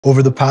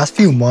Over the past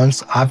few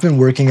months, I've been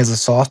working as a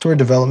software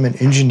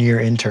development engineer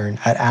intern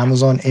at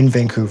Amazon in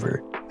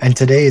Vancouver, and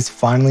today is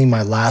finally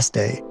my last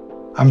day.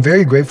 I'm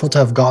very grateful to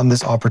have gotten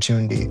this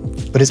opportunity,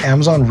 but is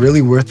Amazon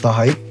really worth the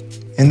hype?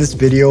 In this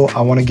video, I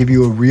want to give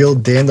you a real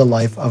day in the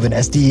life of an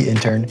SDE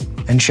intern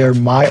and share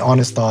my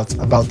honest thoughts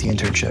about the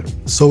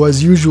internship. So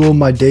as usual,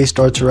 my day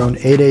starts around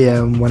 8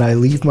 a.m. when I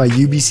leave my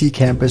UBC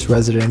Campus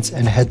residence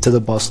and head to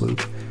the bus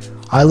loop.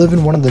 I live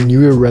in one of the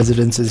newer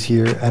residences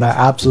here and I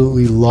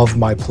absolutely love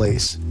my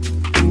place.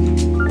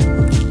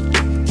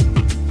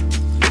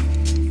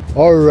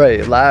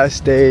 Alright,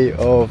 last day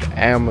of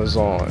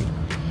Amazon.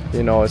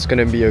 You know, it's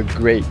gonna be a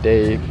great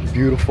day,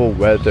 beautiful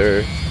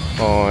weather.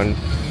 I'm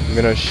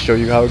gonna show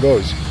you how it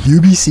goes.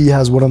 UBC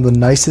has one of the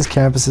nicest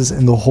campuses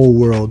in the whole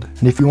world,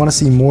 and if you want to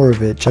see more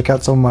of it, check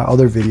out some of my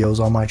other videos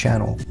on my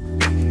channel.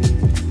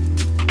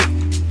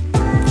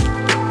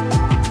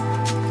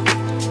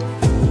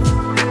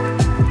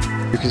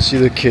 You can see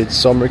the kids'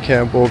 summer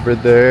camp over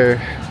there.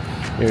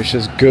 It's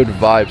just good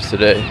vibes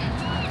today.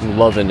 I'm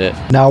loving it.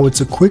 Now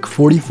it's a quick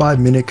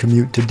 45-minute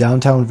commute to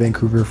downtown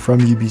Vancouver from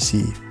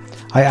UBC.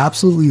 I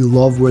absolutely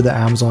love where the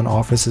Amazon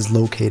office is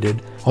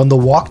located. On the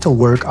walk to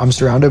work, I'm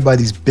surrounded by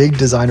these big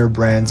designer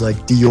brands like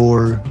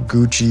Dior,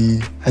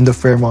 Gucci, and the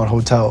Fairmont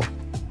Hotel.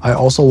 I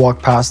also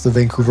walk past the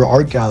Vancouver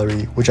Art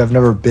Gallery, which I've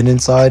never been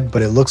inside,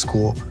 but it looks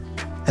cool,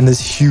 and this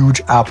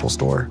huge Apple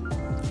store.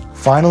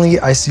 Finally,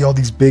 I see all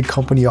these big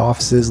company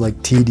offices like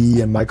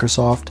TD and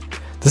Microsoft.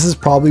 This is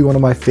probably one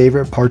of my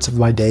favorite parts of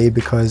my day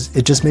because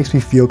it just makes me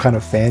feel kind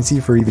of fancy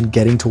for even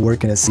getting to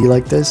work in a city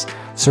like this,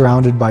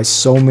 surrounded by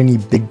so many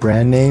big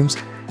brand names,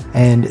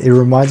 and it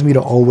reminds me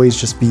to always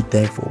just be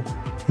thankful.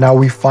 Now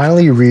we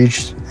finally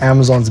reached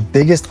Amazon's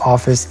biggest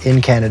office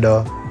in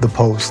Canada, the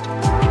Post.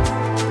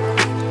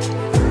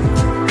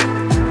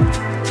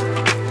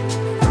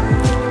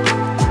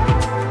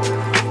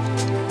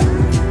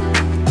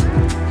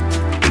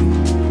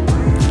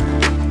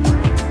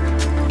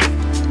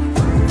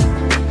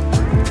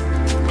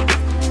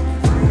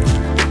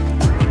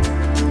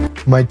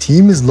 My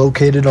team is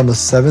located on the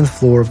 7th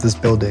floor of this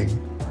building,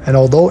 and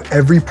although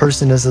every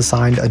person is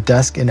assigned a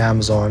desk in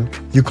Amazon,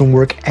 you can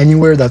work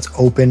anywhere that's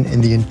open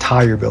in the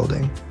entire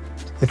building.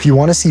 If you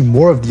want to see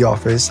more of the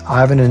office,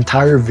 I have an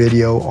entire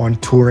video on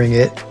touring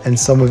it and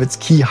some of its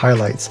key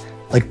highlights,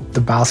 like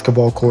the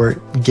basketball court,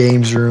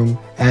 games room,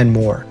 and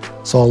more.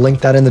 So I'll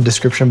link that in the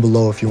description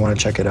below if you want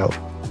to check it out.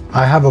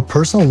 I have a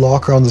personal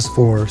locker on this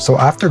floor, so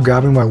after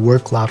grabbing my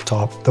work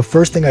laptop, the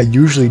first thing I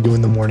usually do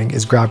in the morning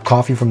is grab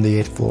coffee from the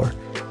 8th floor.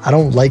 I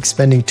don't like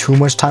spending too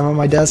much time on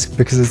my desk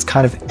because it's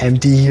kind of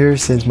empty here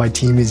since my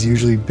team is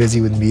usually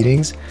busy with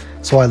meetings,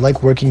 so I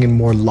like working in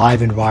more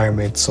live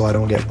environments so I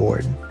don't get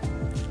bored.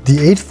 The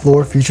 8th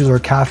floor features our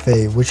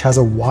cafe, which has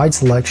a wide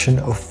selection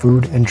of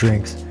food and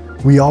drinks.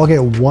 We all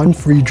get one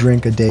free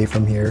drink a day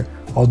from here,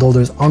 although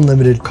there's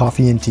unlimited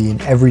coffee and tea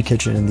in every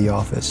kitchen in the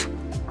office.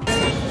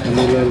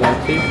 Vanilla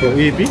latte for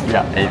AB?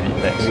 Yeah,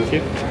 AB, thanks. Thank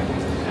you.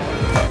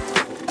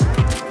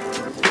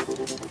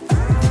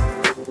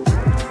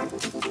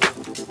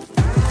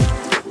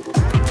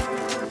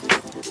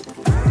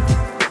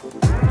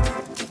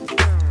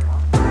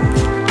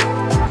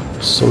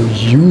 So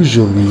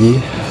usually,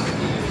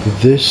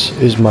 this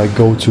is my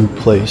go-to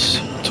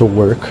place to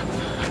work.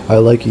 I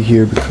like it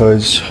here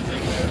because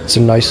it's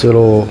a nice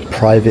little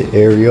private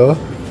area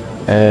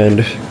and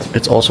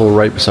it's also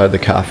right beside the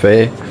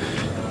cafe,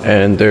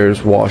 and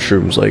there's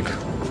washrooms like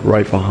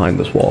right behind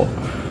this wall.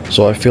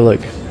 So I feel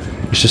like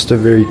it's just a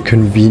very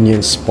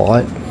convenient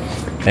spot,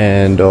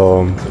 and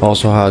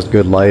also has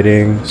good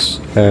lighting,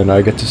 and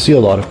I get to see a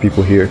lot of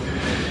people here.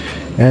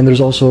 And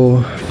there's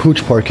also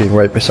pooch parking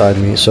right beside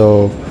me,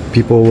 so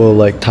people will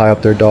like tie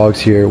up their dogs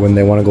here when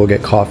they want to go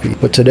get coffee.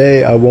 But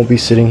today I won't be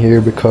sitting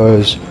here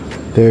because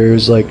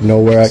there's like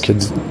nowhere I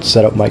could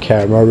set up my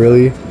camera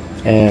really,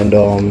 and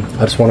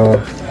I just want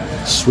to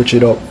switch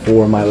it up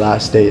for my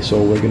last day.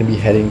 So we're going to be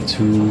heading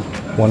to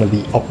one of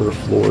the upper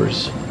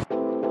floors.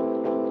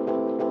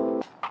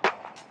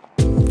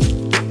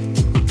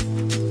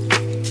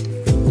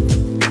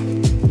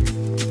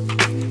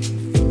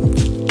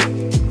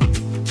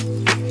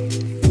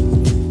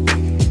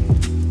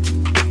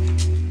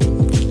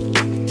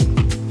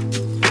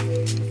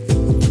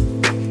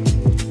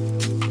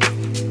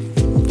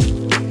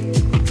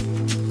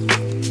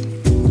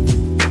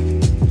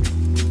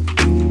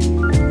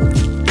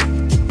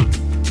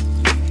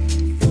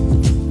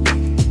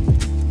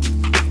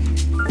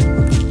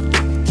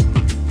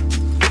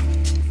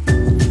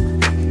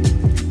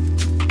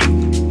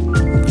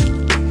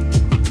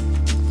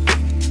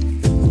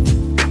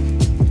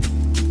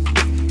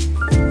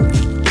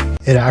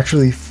 It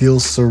actually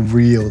feels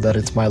surreal that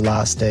it's my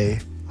last day.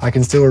 I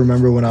can still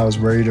remember when I was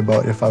worried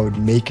about if I would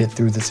make it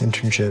through this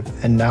internship,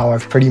 and now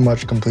I've pretty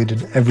much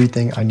completed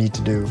everything I need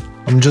to do.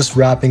 I'm just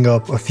wrapping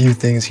up a few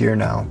things here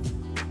now.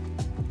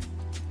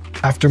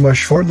 After my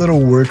short little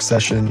work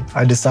session,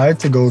 I decided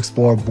to go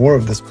explore more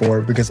of this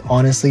floor because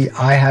honestly,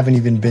 I haven't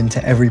even been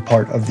to every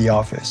part of the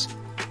office.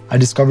 I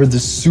discovered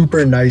this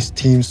super nice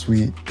team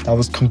suite that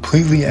was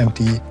completely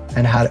empty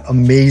and had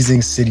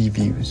amazing city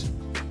views.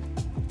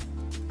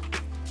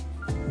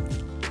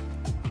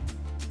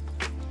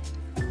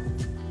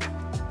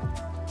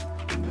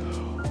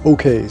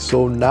 Okay,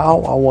 so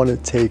now I want to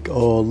take a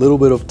little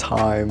bit of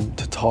time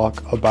to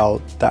talk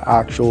about the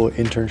actual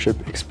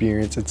internship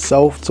experience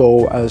itself.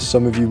 So as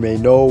some of you may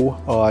know,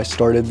 I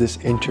started this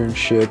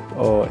internship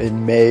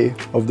in May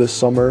of this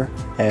summer,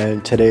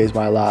 and today is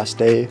my last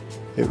day.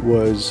 It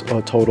was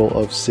a total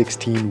of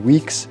 16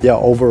 weeks. Yeah,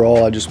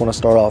 overall, I just want to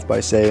start off by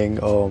saying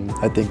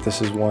I think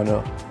this is one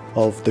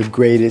of the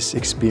greatest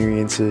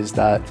experiences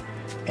that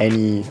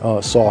any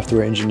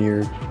software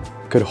engineer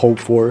could hope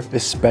for,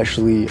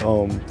 especially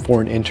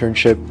for an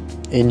internship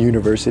in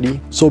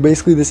university. So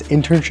basically this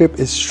internship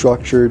is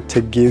structured to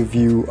give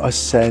you a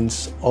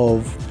sense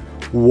of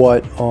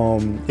what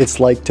it's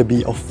like to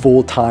be a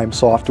full-time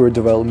software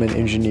development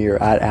engineer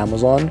at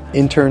Amazon.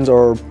 Interns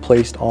are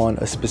placed on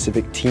a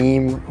specific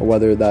team,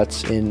 whether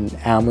that's in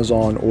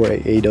Amazon or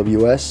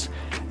AWS,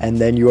 and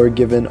then you are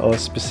given a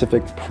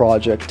specific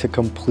project to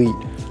complete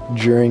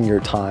during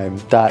your time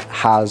that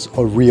has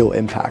a real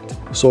impact.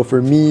 So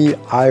for me,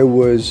 I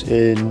was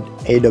in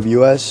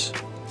AWS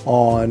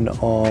on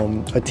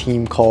a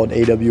team called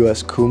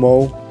AWS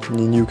Kumo,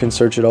 and you can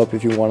search it up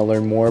if you want to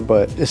learn more,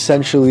 but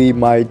essentially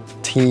my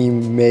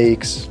team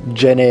makes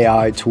Gen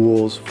AI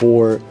tools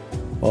for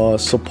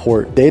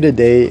support. Day to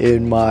day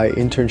in my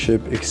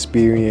internship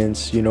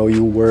experience, you know,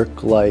 you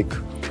work like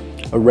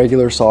a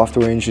regular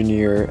software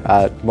engineer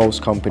at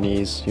most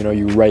companies. You know,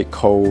 you write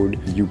code,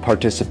 you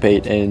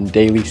participate in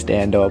daily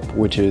stand-up,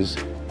 which is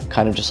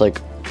kind of just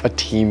like a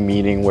team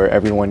meeting where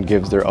everyone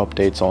gives their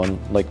updates on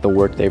like the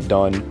work they've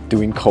done,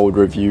 doing code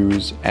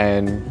reviews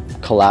and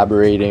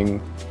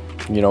collaborating,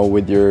 you know,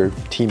 with your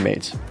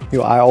teammates. You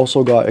know, I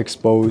also got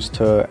exposed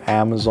to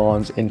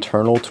Amazon's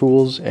internal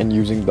tools and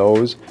using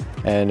those,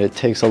 and it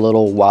takes a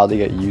little while to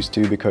get used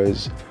to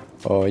because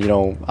you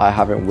know, I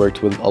haven't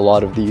worked with a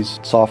lot of these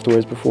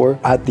softwares before.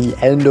 At the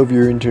end of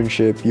your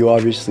internship, you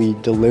obviously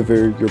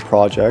deliver your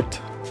project,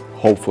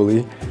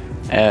 hopefully,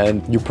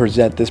 and you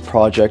present this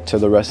project to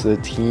the rest of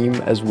the team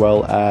as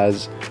well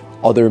as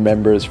other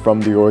members from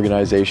the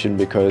organization,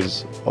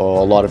 because a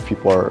lot of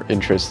people are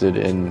interested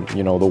in,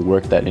 you know, the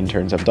work that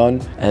interns have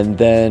done. And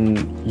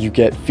then you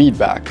get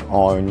feedback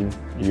on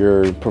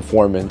your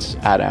performance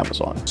at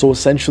Amazon. So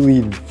essentially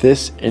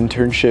this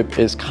internship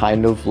is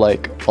kind of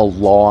like a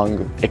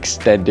long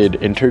extended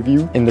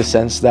interview in the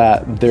sense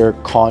that they're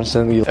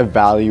constantly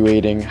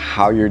evaluating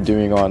how you're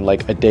doing on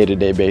like a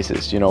day-to-day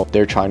basis. You know,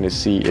 they're trying to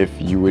see if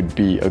you would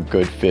be a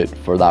good fit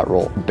for that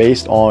role.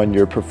 Based on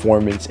your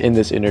performance in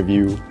this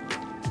interview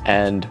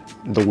and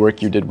the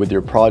work you did with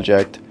your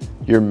project,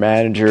 your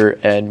manager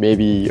and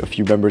maybe a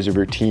few members of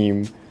your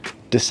team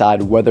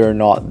decide whether or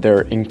not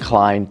they're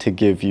inclined to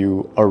give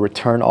you a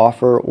return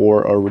offer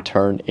or a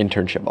return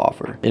internship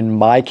offer. In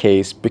my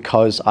case,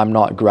 because I'm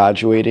not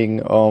graduating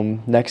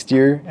next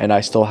year and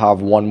I still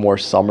have one more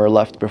summer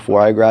left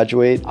before I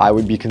graduate, I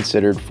would be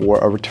considered for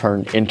a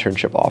return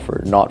internship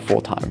offer, not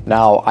full-time.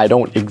 Now, I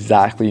don't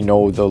exactly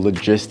know the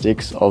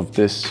logistics of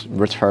this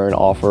return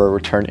offer or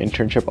return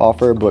internship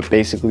offer, but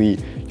basically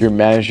your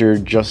manager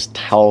just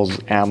tells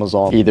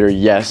Amazon either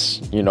yes,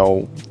 you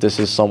know, this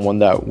is someone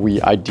that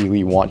we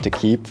ideally want to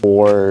keep,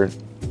 or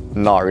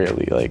not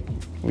really, like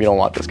we don't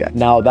want this guy.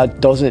 Now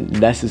that doesn't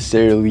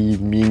necessarily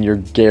mean you're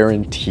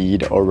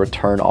guaranteed a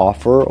return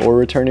offer or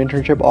return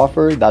internship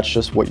offer. That's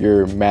just what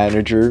your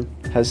manager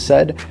has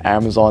said.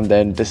 Amazon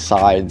then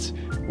decides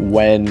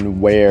when,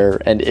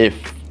 where, and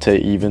if to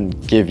even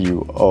give you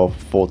a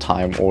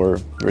full-time or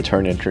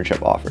return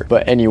internship offer.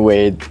 But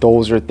anyway,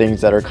 those are things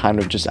that are kind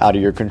of just out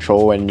of your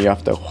control and you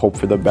have to hope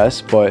for the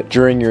best. But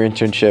during your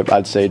internship,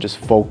 I'd say just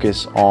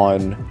focus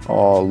on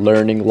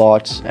learning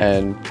lots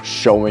and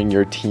showing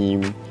your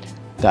team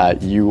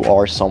that you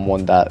are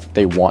someone that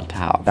they want to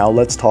have. Now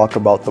let's talk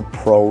about the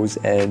pros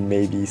and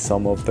maybe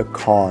some of the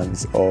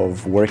cons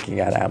of working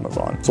at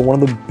Amazon. So one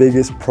of the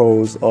biggest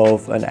pros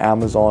of an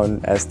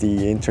Amazon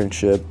SDE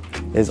internship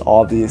is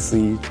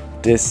obviously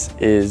this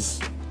is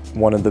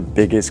one of the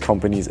biggest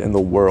companies in the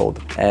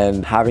world,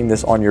 and having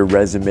this on your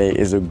resume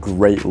is a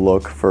great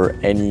look for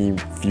any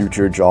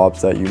future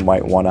jobs that you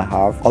might want to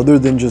have. Other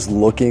than just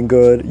looking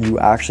good, you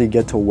actually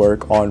get to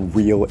work on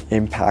real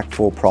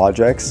impactful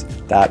projects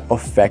that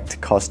affect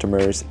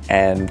customers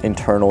and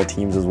internal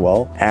teams as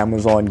well.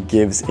 Amazon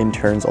gives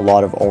interns a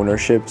lot of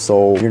ownership,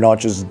 so you're not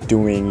just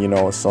doing, you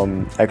know,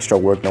 some extra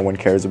work no one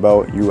cares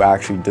about. You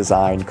actually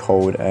design,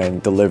 code,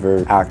 and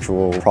deliver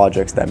actual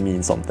projects that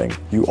mean something.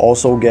 You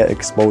also get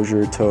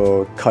exposure to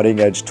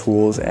cutting edge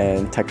tools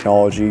and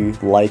technology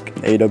like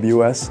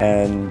AWS,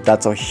 and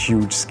that's a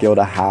huge skill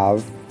to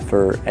have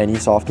for any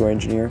software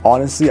engineer.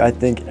 Honestly, I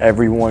think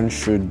everyone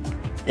should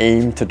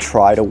aim to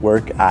try to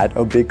work at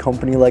a big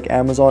company like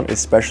Amazon,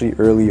 especially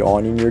early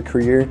on in your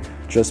career,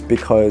 just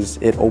because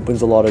it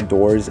opens a lot of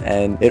doors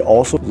and it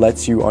also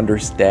lets you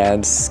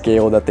understand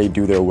scale that they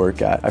do their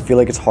work at. I feel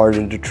like it's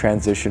harder to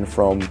transition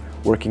from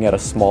working at a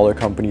smaller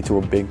company to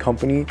a big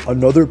company.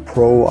 Another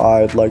pro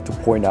I'd like to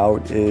point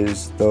out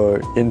is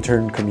the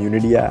intern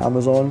community at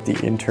Amazon. The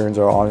interns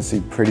are honestly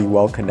pretty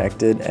well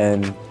connected,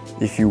 and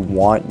if you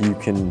want, you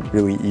can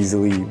really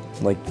easily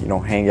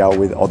hang out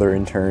with other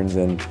interns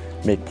and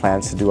make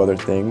plans to do other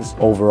things.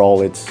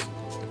 Overall, it's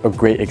a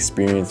great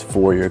experience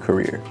for your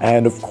career.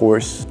 And of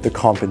course, the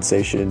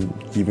compensation,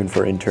 even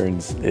for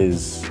interns,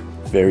 is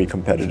very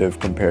competitive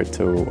compared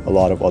to a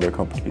lot of other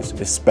companies,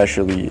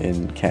 especially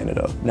in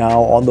Canada.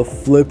 Now, on the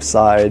flip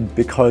side,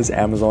 because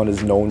Amazon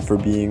is known for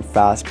being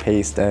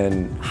fast-paced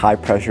and high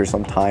pressure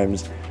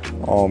sometimes,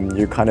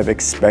 you're kind of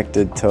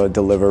expected to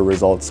deliver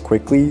results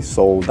quickly,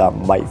 so that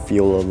might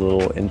feel a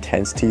little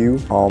intense to you.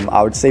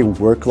 I would say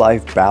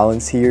work-life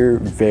balance here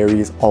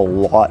varies a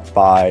lot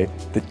by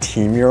the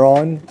team you're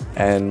on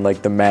and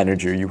the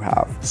manager you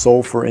have.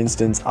 So for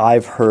instance,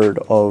 I've heard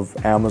of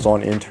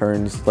Amazon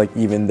interns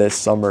even this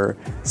summer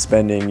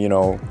spending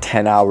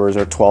 10 hours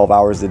or 12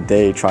 hours a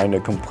day trying to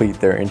complete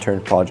their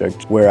intern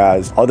project,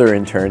 whereas other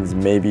interns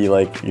maybe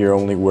you're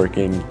only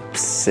working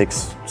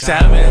 6,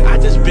 7. I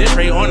just bit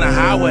right on the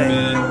highway.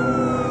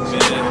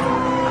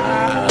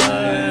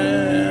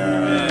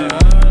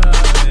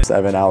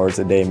 7 hours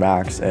a day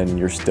max, and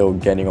you're still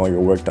getting all your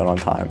work done on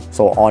time.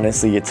 So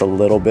honestly, it's a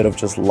little bit of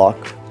just luck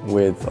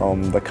with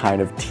the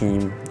kind of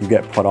team you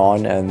get put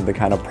on and the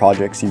kind of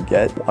projects you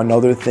get.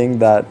 Another thing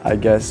that I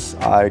guess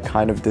I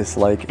kind of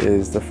dislike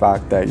is the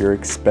fact that you're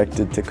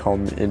expected to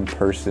come in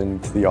person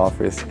to the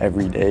office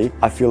every day.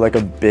 I feel like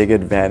a big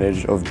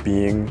advantage of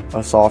being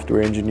a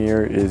software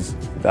engineer is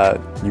that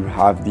you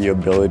have the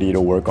ability to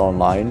work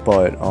online,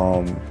 but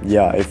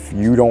yeah, if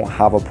you don't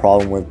have a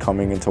problem with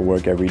coming into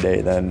work every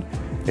day, then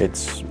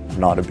it's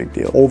not a big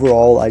deal.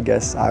 Overall, I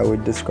guess I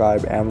would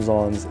describe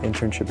Amazon's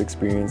internship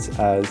experience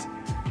as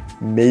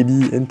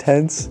maybe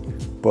intense,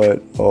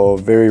 but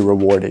very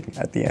rewarding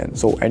at the end.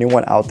 So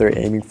anyone out there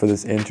aiming for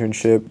this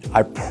internship,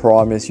 I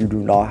promise you do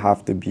not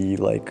have to be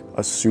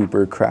a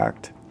super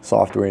cracked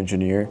software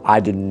engineer. I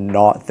did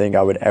not think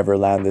I would ever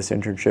land this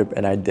internship,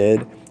 and I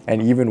did.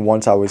 And even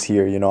once I was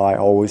here, I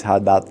always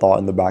had that thought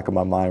in the back of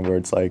my mind where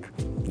it's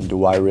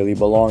do I really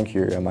belong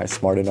here? Am I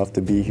smart enough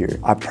to be here?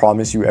 I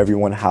promise you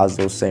everyone has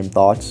those same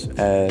thoughts,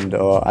 and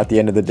at the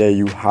end of the day,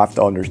 you have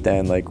to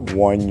understand,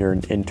 one, you're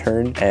an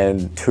intern,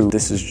 and two,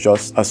 this is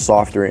just a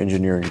software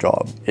engineering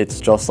job.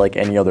 It's just like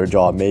any other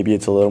job. Maybe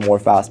it's a little more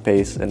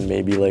fast-paced and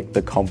maybe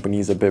the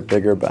company's a bit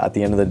bigger, but at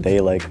the end of the day,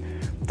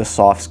 the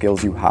soft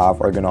skills you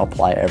have are gonna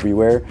apply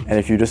everywhere. And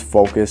if you just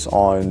focus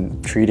on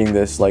treating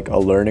this like a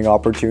learning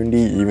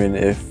opportunity, even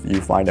if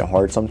you find it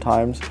hard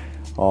sometimes,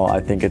 I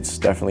think it's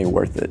definitely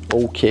worth it.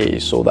 Okay,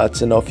 so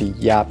that's enough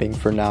yapping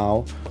for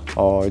now.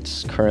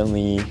 It's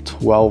currently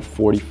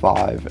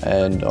 12:45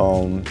 and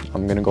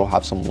I'm gonna go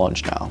have some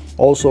lunch now.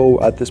 Also,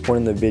 at this point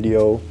in the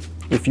video,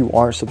 if you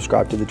aren't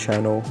subscribed to the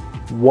channel,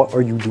 what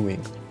are you doing?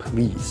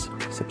 Please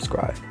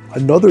subscribe.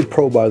 Another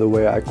pro, by the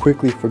way, I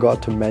quickly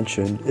forgot to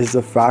mention is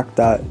the fact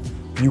that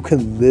you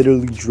can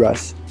literally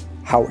dress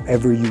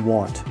however you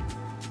want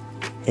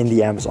in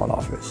the Amazon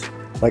office.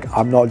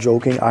 I'm not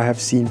joking, I have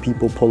seen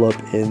people pull up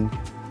in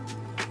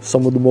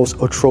some of the most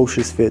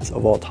atrocious fits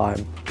of all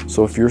time.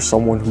 So if you're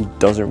someone who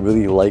doesn't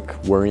really like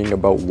worrying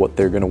about what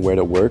they're gonna wear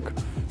to work,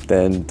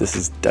 then this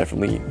is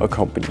definitely a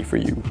company for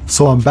you.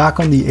 So I'm back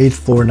on the 8th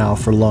floor now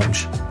for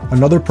lunch.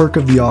 Another perk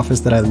of the office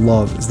that I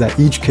love is that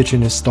each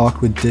kitchen is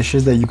stocked with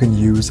dishes that you can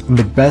use, and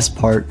the best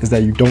part is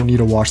that you don't need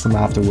to wash them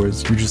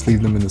afterwards, you just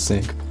leave them in the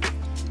sink.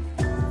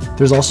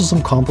 There's also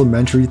some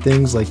complimentary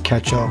things like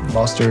ketchup,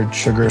 mustard,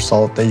 sugar,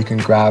 salt that you can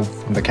grab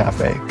from the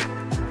cafe.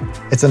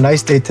 It's a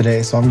nice day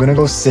today, so I'm gonna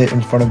go sit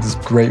in front of this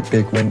great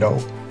big window.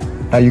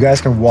 Now you guys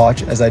can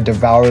watch as I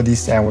devour these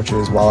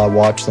sandwiches while I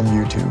watch some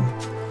YouTube.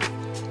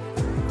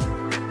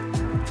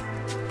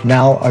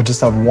 Now I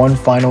just have one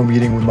final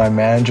meeting with my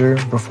manager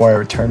before I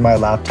return my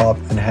laptop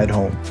and head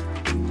home.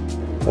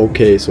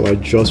 Okay, so I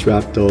just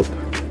wrapped up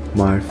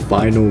my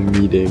final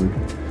meeting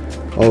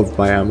of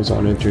my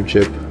Amazon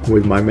internship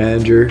with my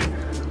manager.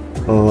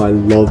 I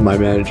love my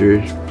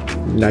manager,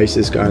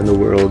 nicest guy in the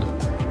world.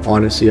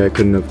 Honestly, I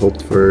couldn't have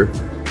hoped for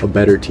a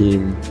better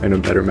team and a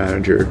better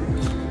manager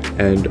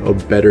and a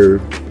better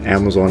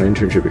Amazon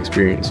internship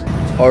experience.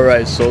 All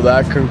right, so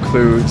that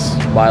concludes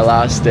my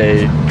last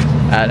day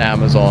at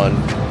Amazon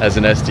as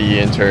an SDE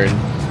intern,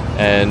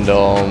 and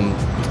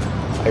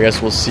I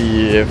guess we'll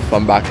see if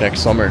I'm back next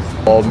summer.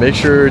 Well, make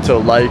sure to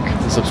like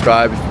and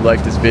subscribe if you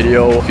like this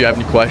video. If you have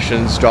any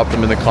questions, drop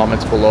them in the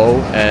comments below,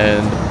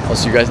 and I'll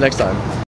see you guys next time.